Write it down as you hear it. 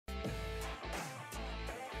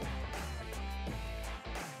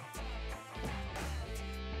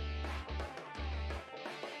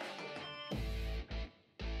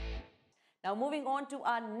Now, moving on to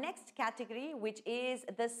our next category, which is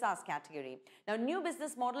the SaaS category. Now, new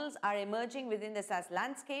business models are emerging within the SaaS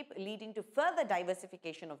landscape, leading to further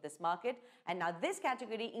diversification of this market. And now this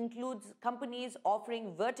category includes companies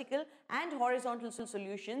offering vertical and horizontal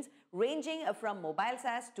solutions, ranging from mobile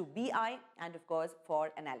SaaS to BI and, of course, for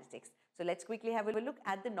analytics. So let's quickly have a look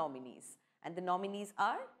at the nominees. And the nominees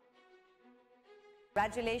are...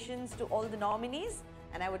 Congratulations to all the nominees.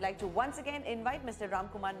 And I would like to once again invite Mr.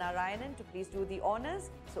 Ramkumar Narayanan to please do the honors.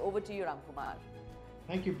 So over to you, Ramkumar.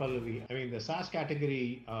 Thank you, Pallavi. I mean, the SaaS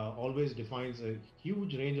category always defines a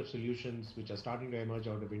huge range of solutions which are starting to emerge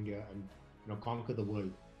out of India and conquer the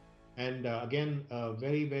world. And again,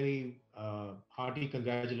 very, very hearty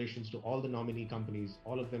congratulations to all the nominee companies.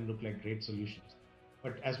 All of them look like great solutions.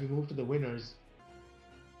 But as we move to the winners,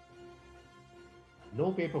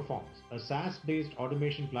 NoPaperForms, a SaaS-based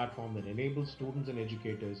automation platform that enables students and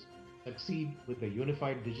educators succeed with a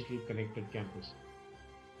unified digital connected campus.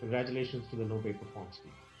 Congratulations to the NoPaperForms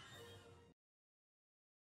team.